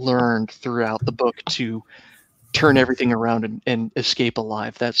he's learned throughout the book to turn everything around and escape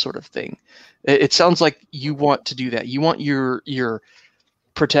alive, that sort of thing. It sounds like you want to do that. You want your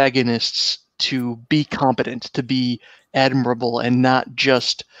protagonists to be competent, to be admirable, and not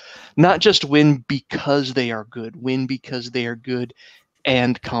just win because they are good. Win because they are good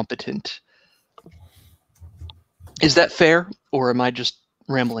and competent. Is that fair, or am I just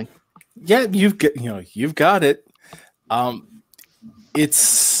rambling? Yeah, you've got it.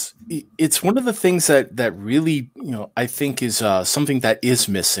 It's one of the things that really, I think is something that is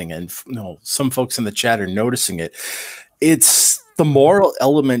missing, and some folks in the chat are noticing it. It's the moral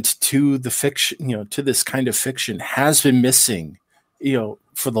element to the fiction, to this kind of fiction has been missing,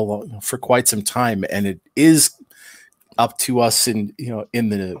 for quite some time, and it is up to us in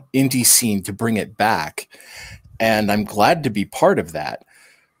the indie scene to bring it back, and I'm glad to be part of that.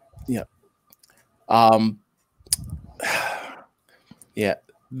 yeah,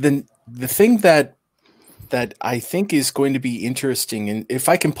 the thing that I think is going to be interesting, and if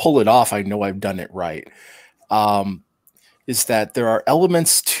I can pull it off, I know I've done it right. Is that there are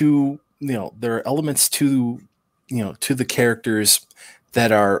elements to to the characters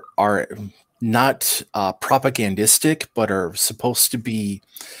that are not propagandistic, but are supposed to be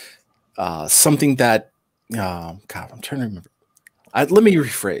something that God, I'm trying to remember. Let me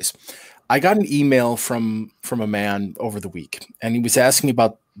rephrase. I got an email from a man over the week, and he was asking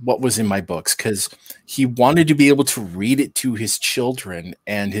about what was in my books because he wanted to be able to read it to his children,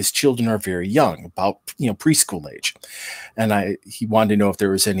 and his children are very young, about preschool age, and he wanted to know if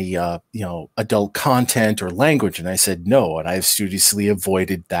there was any adult content or language, and I said no, and I've studiously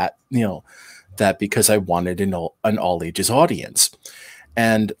avoided that that because I wanted an all ages audience,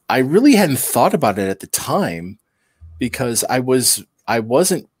 and I really hadn't thought about it at the time because I wasn't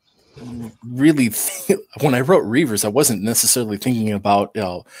really when I wrote Reavers, I wasn't necessarily thinking about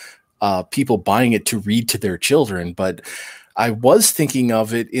people buying it to read to their children, but I was thinking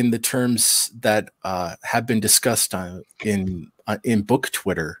of it in the terms that have been discussed in book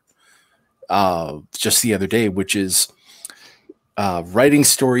Twitter just the other day, which is writing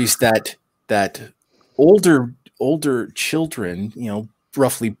stories that older children,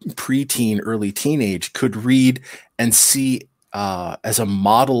 roughly preteen, early teenage, could read and see as a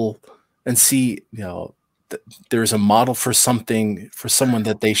model, and see there's a model for someone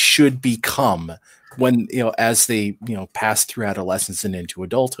that they should become when as they pass through adolescence and into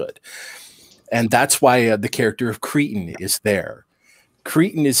adulthood. And that's why the character of Cretan is there.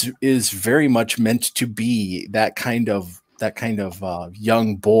 Cretan is very much meant to be that kind of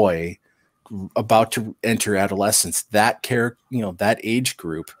young boy about to enter adolescence, that character, that age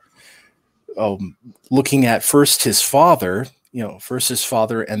group, looking at first his father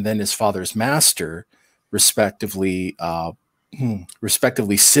and then his father's master, respectively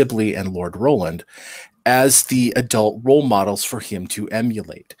Sibley and Lord Roland, as the adult role models for him to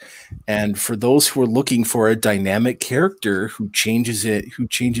emulate. And for those who are looking for a dynamic character who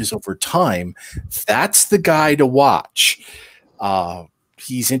changes over time, that's the guy to watch.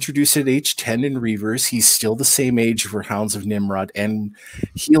 He's introduced at age 10 in Reavers. He's still the same age for Hounds of Nimrod, and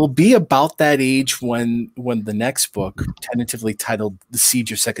he'll be about that age when the next book, tentatively titled The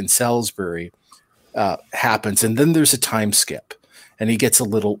Siege of Second Salisbury, happens. And then there's a time skip, and he gets a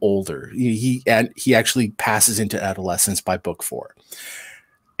little older. He actually passes into adolescence by book 4.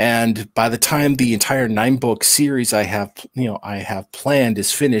 And by the time the entire 9-book series I have planned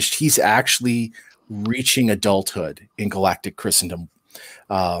is finished, he's actually reaching adulthood in galactic Christendom.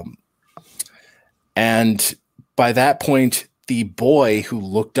 And by that point, the boy who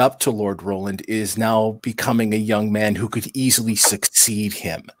looked up to Lord Roland is now becoming a young man who could easily succeed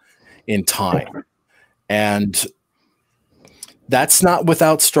him in time. And that's not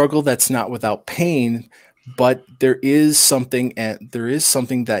without struggle. That's not without pain, but there is something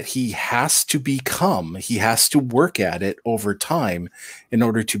that he has to become. He has to work at it over time in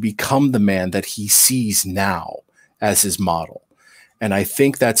order to become the man that he sees now as his model. And I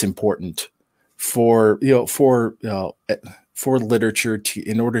think that's important for literature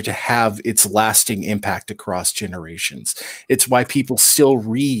in order to have its lasting impact across generations. It's why people still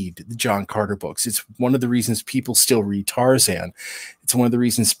read the John Carter books. It's one of the reasons people still read Tarzan. It's one of the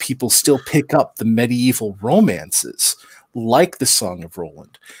reasons people still pick up the medieval romances like the Song of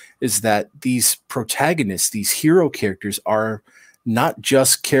Roland, is that these protagonists, these hero characters, are not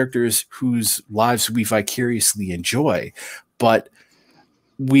just characters whose lives we vicariously enjoy, but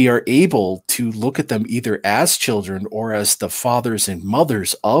we are able to look at them either as children or as the fathers and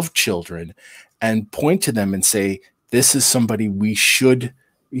mothers of children and point to them and say, this is somebody we should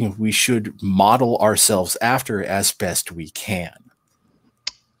model ourselves after as best we can.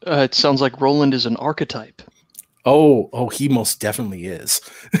 It sounds like Roland is an archetype. Oh, he most definitely is.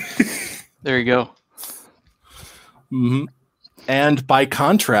 There you go. Mm-hmm. And by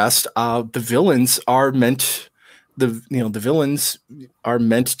contrast, the villains are meant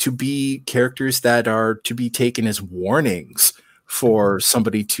to be characters that are to be taken as warnings for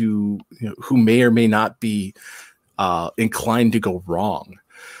somebody who may or may not be inclined to go wrong.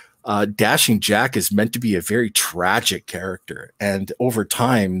 Dashing Jack is meant to be a very tragic character, and over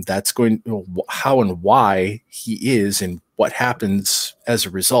time, that's how and why he is and what happens as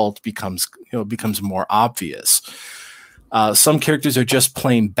a result becomes more obvious. Some characters are just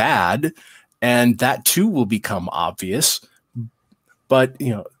plain bad, and that too will become obvious. But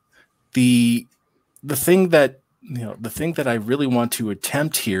the thing that the thing that I really want to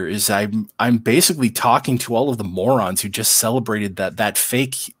attempt here is I'm basically talking to all of the morons who just celebrated that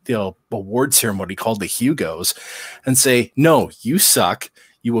fake award ceremony called the Hugos, and say, no, you suck.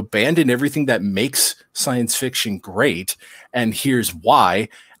 You abandon everything that makes science fiction great, and here's why.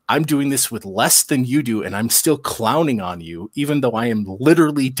 I'm doing this with less than you do, and I'm still clowning on you, even though I am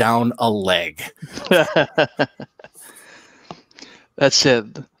literally down a leg. That's it.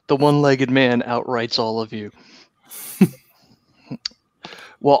 The one-legged man outrights all of you.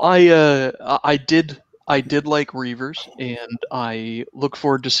 Well, I did like Reavers, and I look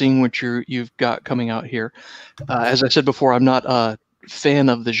forward to seeing what you've got coming out here. As I said before, I'm not a fan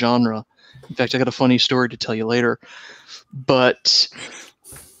of the genre. In fact, I got a funny story to tell you later. But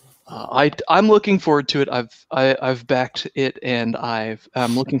I'm looking forward to it. I've backed it, and I'm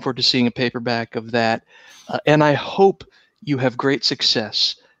looking forward to seeing a paperback of that. And I hope you have great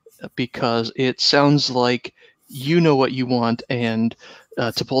success, because it sounds like you know what you want, and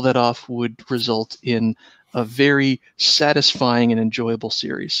to pull that off would result in a very satisfying and enjoyable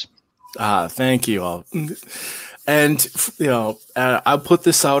series. Thank you all. And I'll put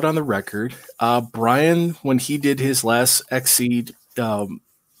this out on the record. Brian, when he did his last Exceed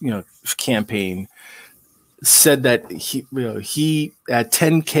campaign, said that he at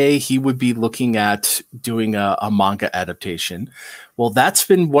 10K he would be looking at doing a manga adaptation. Well, that's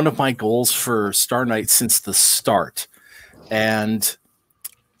been one of my goals for Star Knight since the start, and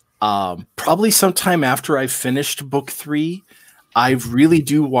probably sometime after I finished book 3, I really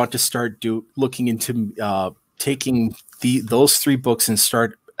do want to start looking into taking those 3 books and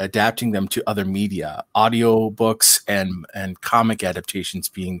start adapting them to other media, audio books and comic adaptations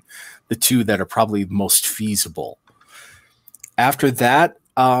being the 2 that are probably most feasible. After that,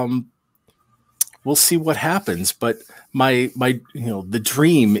 we'll see what happens. But my the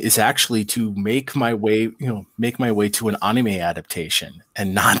dream is actually to make my way to an anime adaptation,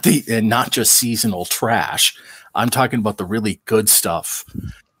 and not just seasonal trash. I'm talking about the really good stuff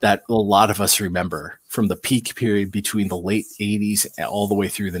that a lot of us remember from the peak period between the late 80s all the way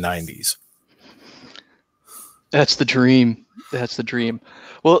through the 90s. That's the dream. That's the dream.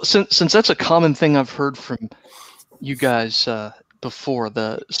 Well, since that's a common thing I've heard from you guys before,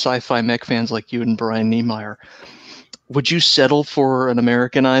 the sci-fi mech fans like you and Brian Niemeyer, would you settle for an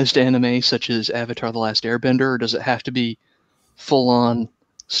Americanized anime such as Avatar: The Last Airbender, or does it have to be full-on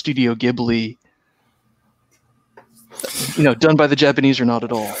Studio Ghibli, done by the Japanese, or not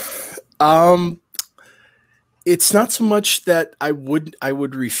at all? It's not so much that I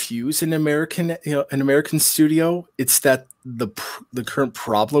would refuse an American studio. It's that the current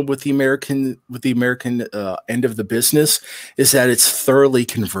problem with the American end of the business is that it's thoroughly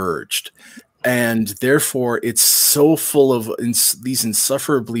converged, and therefore it's so full of these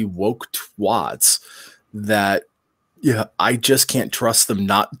insufferably woke twats that I just can't trust them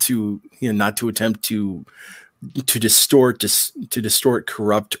not to attempt to distort,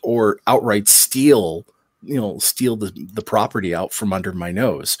 corrupt, or outright steal the property out from under my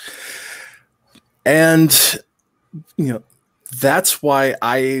nose. And that's why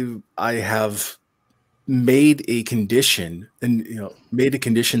I have made a condition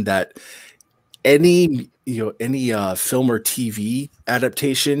that any film or TV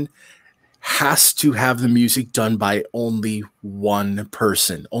adaptation has to have the music done by only one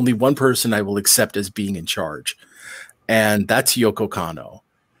person. Only one person I will accept as being in charge, and that's Yoko Kanno.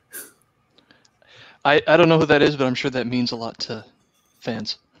 I don't know who that is, but I'm sure that means a lot to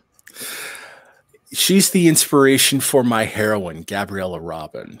fans. She's the inspiration for my heroine, Gabriella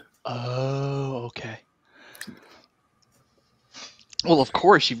Robin. Oh, okay. Well, of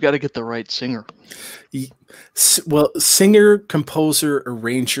course, you've got to get the right singer. Well, singer, composer,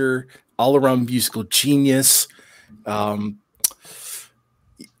 arranger, all-around musical genius.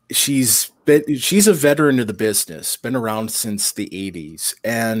 She's a veteran of the business, been around since the 80s,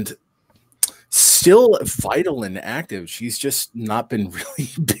 and still vital and active. She's just not been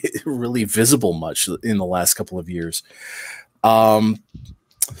really visible much in the last couple of years. The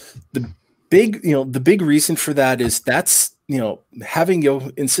big reason for that is insisting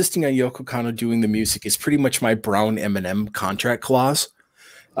on Yoko Kanno doing the music is pretty much my Brown Eminem contract clause.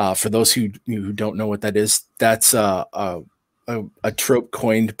 For those who don't know what that is, that's a trope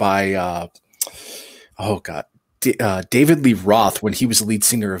coined by David Lee Roth when he was the lead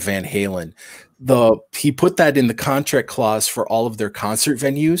singer of Van Halen. He put that in the contract clause for all of their concert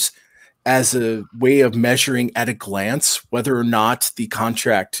venues as a way of measuring at a glance whether or not the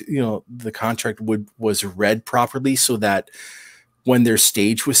contract was read properly, so that when their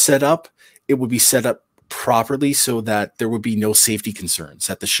stage was set up, it would be set up properly so that there would be no safety concerns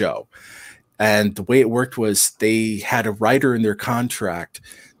at the show. And the way it worked was they had a rider in their contract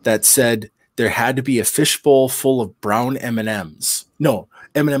that said there had to be a fishbowl full of brown M&Ms. No,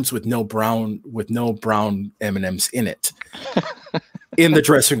 M&Ms with no brown M&Ms in it in the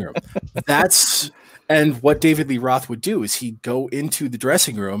dressing room. And what David Lee Roth would do is he'd go into the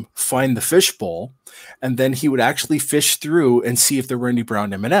dressing room, find the fishbowl, and then he would actually fish through and see if there were any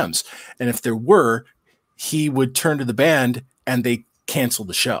brown M&Ms. And if there were, he would turn to the band and they cancel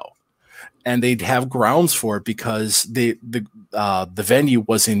the show. And they'd have grounds for it because the venue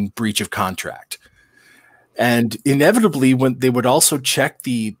was in breach of contract. And inevitably, when they would also check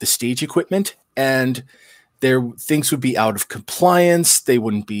the stage equipment, and things would be out of compliance. They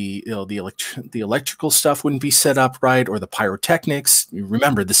wouldn't be, the electrical stuff wouldn't be set up right, or the pyrotechnics. You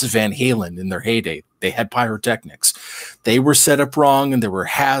remember, this is Van Halen in their heyday. They had pyrotechnics. They were set up wrong, and there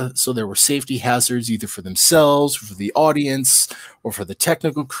were safety hazards either for themselves, or for the audience, or for the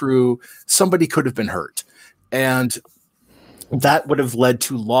technical crew. Somebody could have been hurt, and that would have led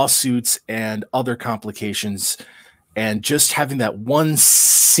to lawsuits and other complications. And just having that one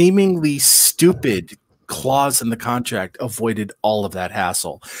seemingly stupid clause in the contract avoided all of that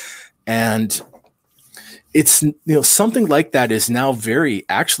hassle. And it's, something like that is now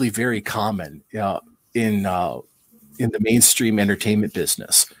actually very common in the mainstream entertainment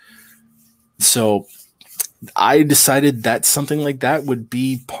business. So I decided that something like that would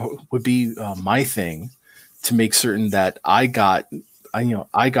be my thing, to make certain that I got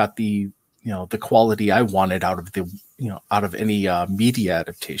the quality I wanted out of any media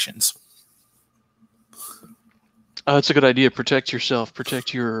adaptations. That's a good idea. Protect yourself.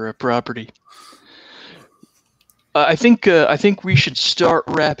 Protect your property. I think we should start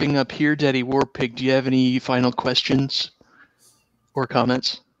wrapping up here. Daddy Warpig, do you have any final questions or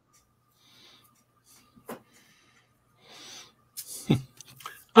comments?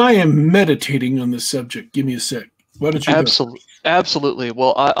 I am meditating on this subject. Give me a sec. Why don't you? Absolutely.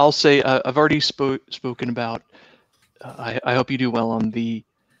 Well, I'll say I've already spoken about. I hope you do well on the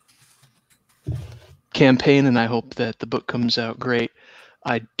campaign, and I hope that the book comes out great.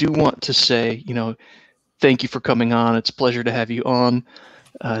 I do want to say, thank you for coming on. It's a pleasure to have you on.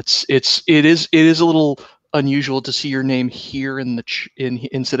 It is a little unusual to see your name here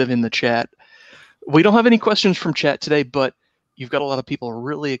instead of in the chat. We don't have any questions from chat today, but you've got a lot of people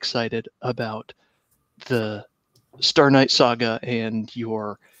really excited about the Star Knight saga and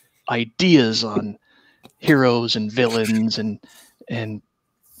your ideas on heroes and villains and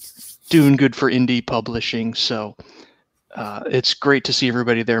doing good for indie publishing. So it's great to see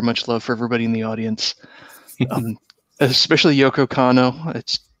everybody there. Much love for everybody in the audience, especially Yoko Kanno.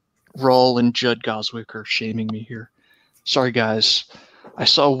 It's Raul and Judd Goswick are shaming me here. Sorry, guys. I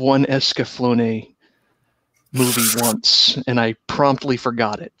saw one Escaflowne movie once, and I promptly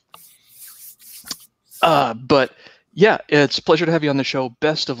forgot it. But yeah, it's a pleasure to have you on the show.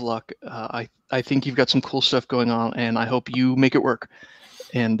 Best of luck. I think you've got some cool stuff going on, and I hope you make it work.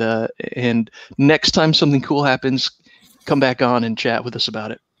 And next time something cool happens, come back on and chat with us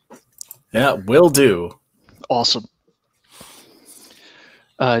about it. Yeah, will do. Awesome.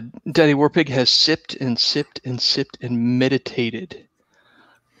 Daddy Warpig has sipped and sipped and sipped and meditated.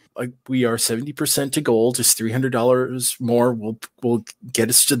 We are 70% to goal. Just $300 more will get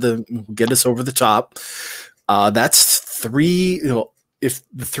us over the top. That's three.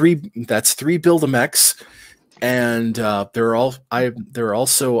 That's three Build-A-Mechs, and there are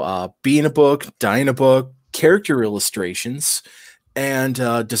also Be in a Book, Die in a Book, character illustrations, and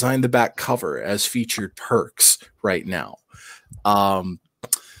design the back cover as featured perks right now.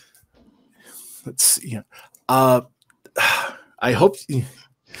 Let's see. I hope.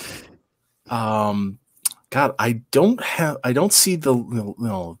 God, I don't see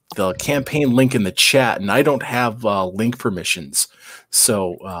the campaign link in the chat, and I don't have link permissions.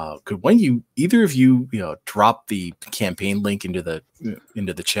 So could either of you drop the campaign link into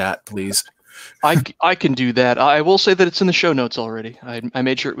the chat, please? I can do that. I will say that it's in the show notes already. I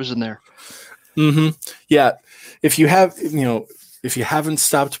made sure it was in there. Mm-hmm. Yeah. If you haven't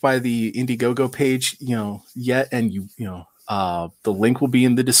stopped by the Indiegogo page, yet, and the link will be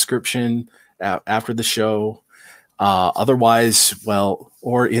in the description after the show. Otherwise,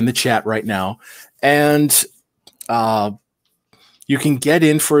 or in the chat right now. And you can get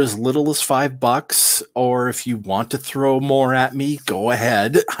in for as little as $5, or if you want to throw more at me, go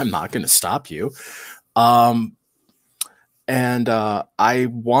ahead. I'm not going to stop you.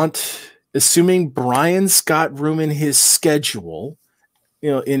 Assuming Brian's got room in his schedule,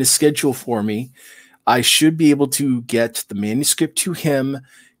 for me, I should be able to get the manuscript to him,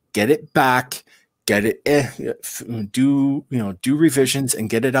 get it back, do revisions, and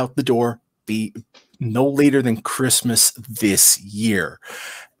get it out the door be no later than Christmas this year.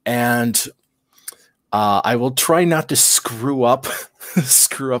 And I will try not to screw up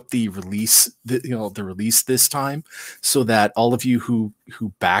the release, the release this time, so that all of you who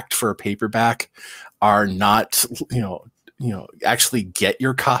backed for a paperback are not, actually get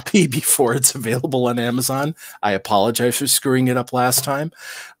your copy before it's available on Amazon. I apologize for screwing it up last time.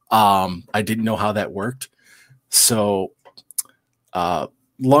 I didn't know how that worked. So,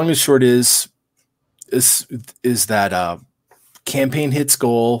 long and short is that campaign hits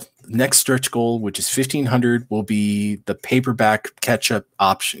goal. Next stretch goal, which is 1,500, will be the paperback catch-up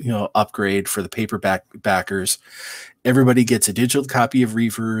option, upgrade for the paperback backers. Everybody gets a digital copy of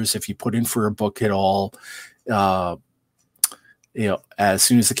Reavers if you put in for a book at all. As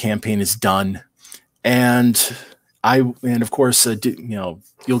soon as the campaign is done, and of course, you'll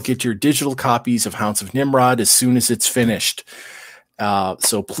get your digital copies of Hounds of Nimrod as soon as it's finished.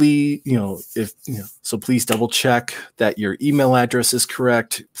 So please, please double check that your email address is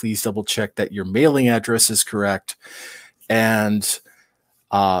correct. Please double check that your mailing address is correct. And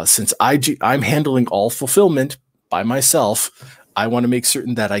since I'm handling all fulfillment by myself, I want to make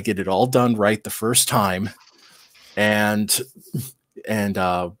certain that I get it all done right the first time. And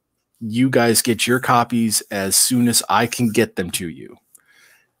you guys get your copies as soon as I can get them to you.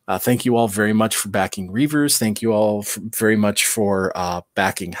 Thank you all very much for backing Reavers. Thank you all very much for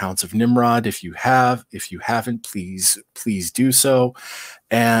backing Hounds of Nimrod. If you haven't, please do so.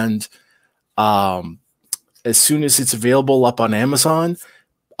 And as soon as it's available up on Amazon,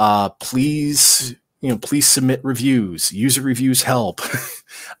 please submit reviews. User reviews help.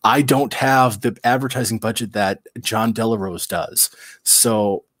 I don't have the advertising budget that John Delarose does,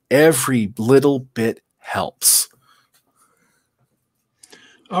 so every little bit helps.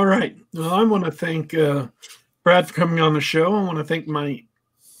 All right. Well, I want to thank Brad for coming on the show. I want to thank my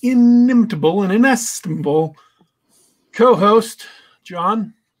inimitable and inestimable co-host,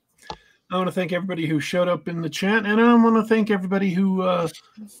 John. I want to thank everybody who showed up in the chat, and I want to thank everybody who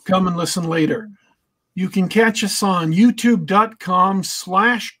come and listen later. You can catch us on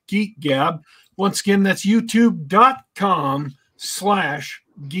youtube.com/geekgab. Once again, that's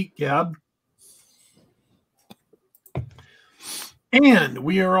youtube.com/geekgab. And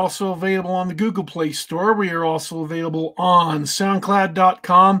we are also available on the Google Play Store. We are also available on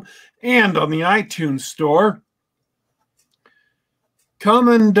SoundCloud.com and on the iTunes Store. Come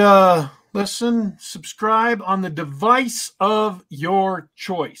and listen, subscribe on the device of your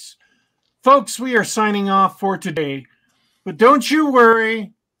choice. Folks, we are signing off for today. But don't you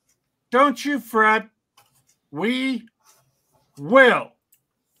worry. Don't you fret. We will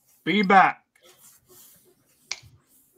be back.